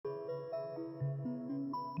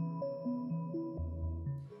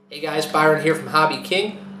Hey guys, Byron here from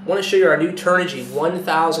HobbyKing. I want to show you our new Turnigy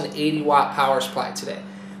 1080 watt power supply today.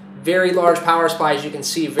 Very large power supply, as you can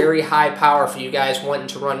see, very high power for you guys wanting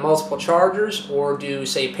to run multiple chargers or do,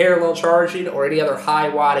 say, parallel charging or any other high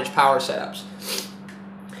wattage power setups.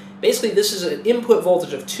 Basically, this is an input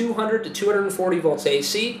voltage of 200 to 240 volts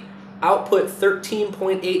AC, output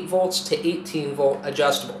 13.8 volts to 18 volt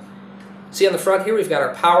adjustable. See on the front here, we've got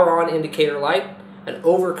our power on indicator light, an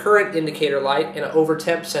overcurrent indicator light, and an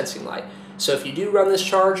overtemp sensing light. So if you do run this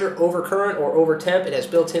charger overcurrent or overtemp, it has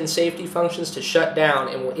built-in safety functions to shut down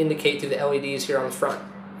and will indicate through the LEDs here on the front.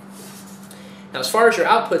 Now as far as your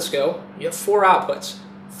outputs go, you have 4 outputs.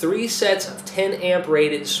 3 sets of 10 amp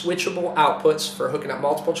rated switchable outputs for hooking up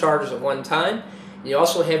multiple chargers at one time. And you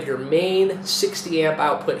also have your main 60 amp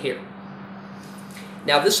output here.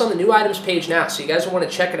 Now this is on the new items page now, so you guys will want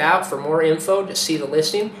to check it out for more info to see the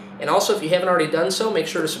listing. And also, if you haven't already done so, make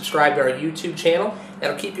sure to subscribe to our YouTube channel.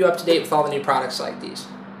 That'll keep you up to date with all the new products like these.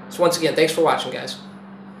 So once again, thanks for watching, guys.